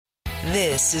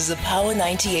This is a Power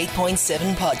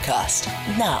 98.7 podcast.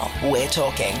 Now we're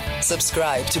talking.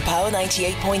 Subscribe to Power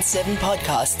 98.7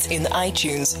 podcasts in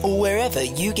iTunes or wherever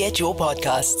you get your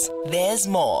podcasts. There's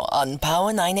more on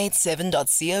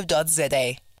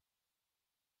power987.co.za.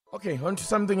 Okay, on to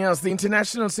something else. The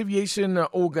International Aviation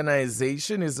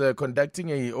Organization is will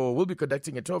be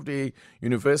conducting a 12-day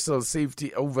Universal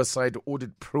Safety Oversight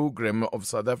Audit Program of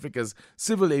South Africa's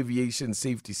civil aviation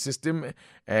safety system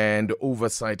and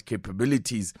oversight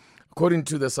capabilities. According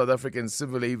to the South African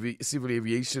Civil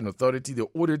Aviation Authority, the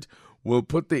audit will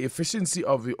put the efficiency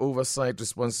of the oversight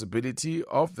responsibility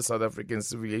of the South African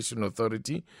Civil Aviation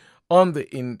Authority on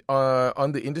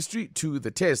the industry to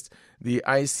the test. The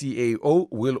ICAO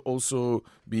will also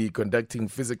be conducting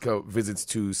physical visits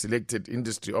to selected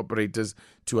industry operators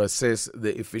to assess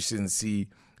the efficiency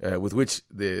with which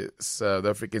the South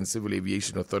African Civil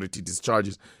Aviation Authority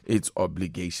discharges its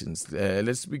obligations.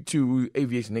 Let's speak to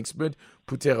aviation expert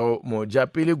Putero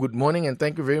Mojapele. Good morning and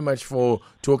thank you very much for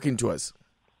talking to us.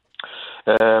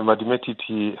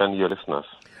 Madimetiti and your listeners.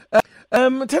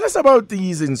 Tell us about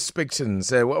these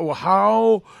inspections.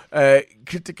 How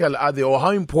critical are they, or how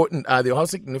important are they, or how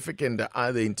significant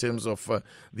are they in terms of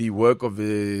the work of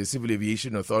the Civil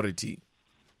Aviation Authority?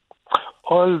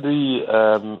 All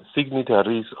the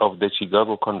signatories of the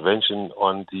Chicago Convention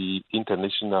on the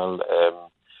International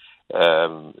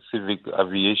Civil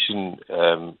Aviation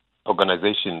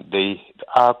Organization, they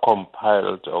are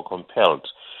compelled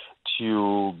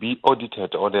to be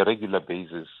audited on a regular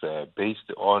basis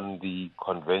based on the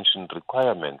convention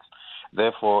requirements.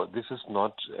 Therefore, this is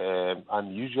not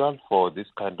unusual for this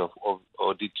kind of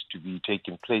audit to be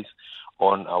taking place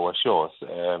on our shores.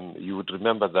 You would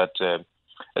remember that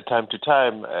time to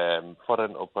time,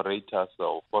 foreign operators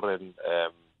or foreign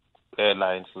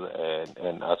airlines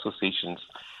and associations,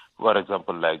 for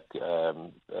example, like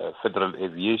Federal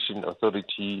Aviation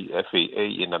Authority,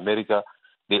 FAA in America,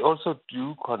 they also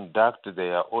do conduct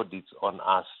their audits on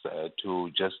us to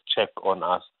just check on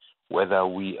us whether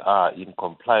we are in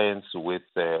compliance with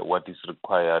what is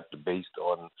required based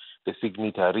on the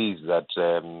signatories that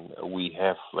we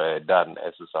have done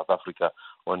as South Africa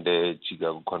on the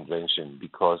Chicago Convention,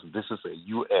 because this is a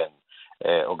UN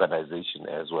organization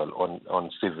as well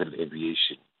on civil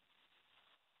aviation.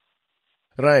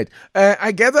 Right.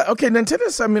 I gather. Okay, then tell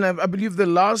us, I believe the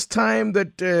last time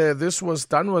that this was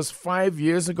done was 5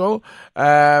 years ago.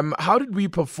 How did we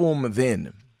perform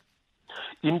then?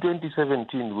 In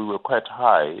 2017, we were quite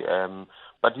high.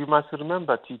 But you must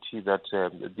remember, Titi, that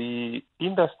the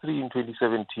industry in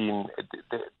 2017,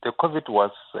 the COVID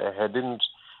hadn't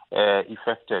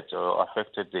affected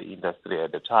the industry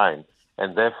at the time.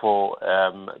 And therefore,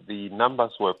 the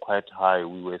numbers were quite high.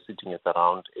 We were sitting at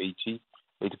around 80%.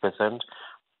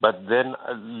 But then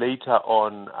later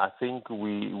on, I think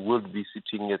we would be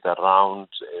sitting at around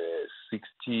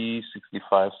 60,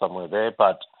 65, somewhere there.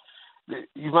 But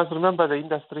you must remember the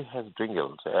industry has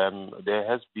dwindled. There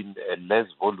has been a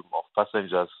less volume of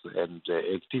passengers and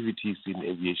activities in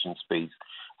aviation space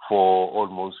for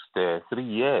almost 3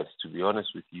 years, to be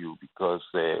honest with you, because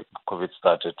COVID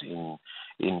started in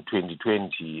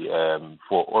 2020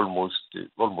 for almost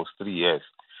 3 years.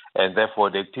 And therefore,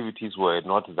 the activities were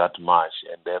not that much,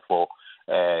 and therefore,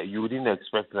 you wouldn't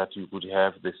expect that you could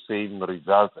have the same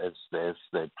results as the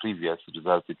previous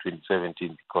results in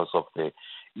 2017 because of the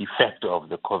effect of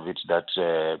the COVID that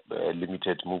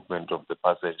limited movement of the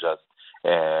passengers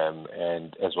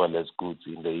and as well as goods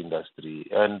in the industry.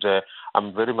 And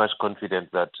I'm very much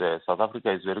confident that South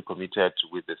Africa is very committed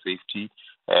with the safety.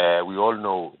 We all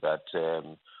know that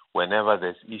whenever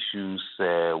there's issues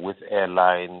with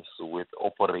airlines, with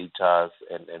operators,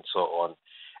 and so on,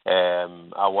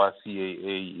 our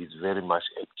CAA is very much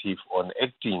active on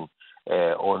acting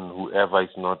on whoever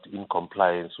is not in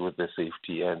compliance with the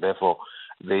safety, and therefore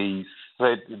they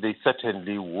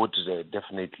certainly would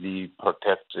definitely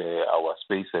protect our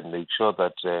space and make sure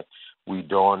that we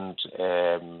don't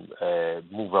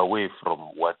move away from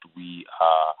what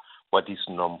is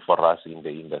norm for us in the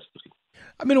industry.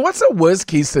 What's the worst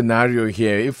case scenario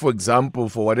here? If, for example,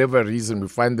 for whatever reason we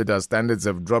find that our standards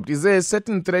have dropped, is there a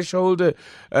certain threshold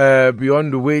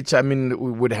beyond which, we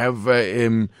would have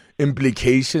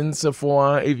implications for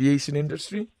our aviation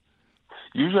industry?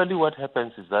 Usually what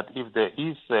happens is that if there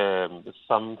is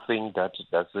something that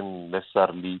doesn't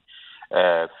necessarily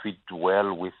fit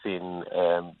well within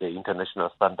the international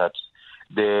standards,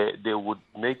 they would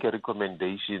make a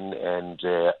recommendation and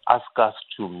ask us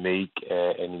to make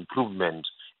an improvement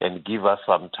and give us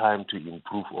some time to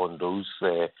improve on those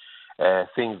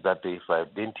things that they've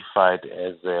identified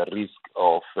as a risk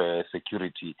of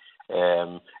security.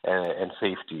 and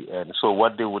safety. And so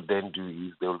what they would then do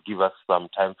is they will give us some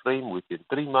time frame within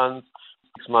 3 months,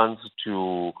 6 months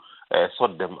to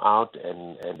sort them out,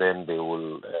 and then they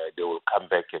will come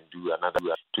back and do another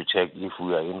to check if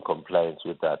we are in compliance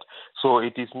with that. So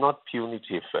it is not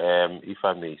punitive, if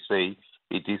I may say.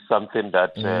 It is something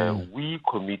that we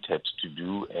committed to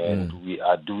do, and we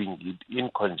are doing it in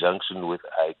conjunction with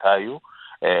ICAO,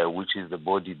 which is the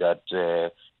body that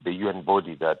the UN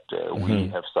body that we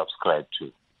have subscribed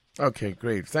to. Okay,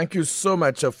 great. Thank you so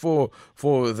much for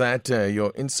that,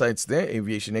 your insights there,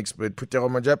 aviation expert Putego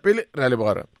Majapele.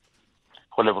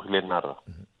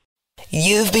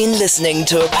 You've been listening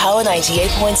to a Power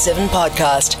 98.7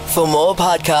 podcast. For more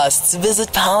podcasts, visit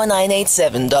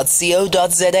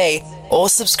power987.co.za or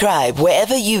subscribe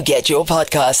wherever you get your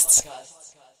podcasts.